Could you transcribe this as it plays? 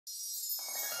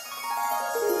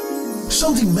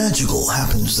Something magical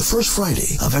happens the first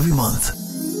Friday of every month,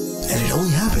 and it only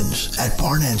happens at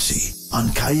Bar Nancy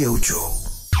on Calle Ocho.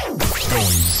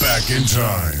 Going back in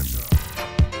time.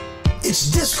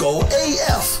 It's Disco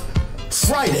AF,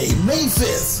 Friday, May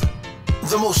 5th.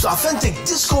 The most authentic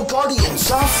disco party in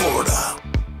South Florida.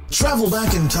 Travel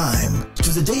back in time to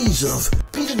the days of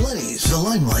Pete and Lenny's, The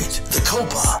Limelight, The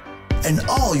Copa, and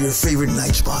all your favorite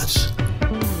night spots.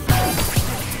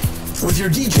 With your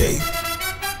DJ,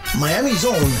 Miami's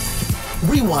own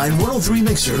Rewind 103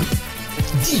 mixer,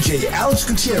 DJ Alex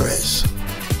Gutierrez.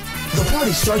 The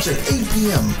party starts at 8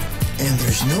 p.m. and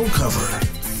there's no cover.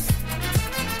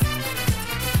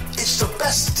 It's the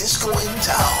best disco in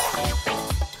town.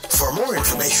 For more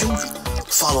information,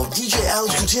 follow DJ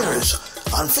Alex Gutierrez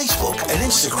on Facebook and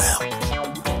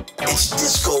Instagram. It's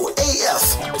Disco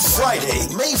AF,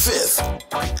 Friday, May 5th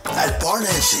at Bar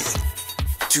Nancy,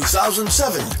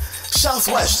 2007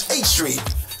 Southwest 8th Street,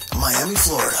 Miami,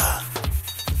 Florida.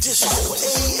 Disco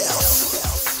AF.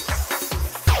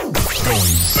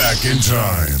 Going back in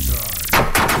time.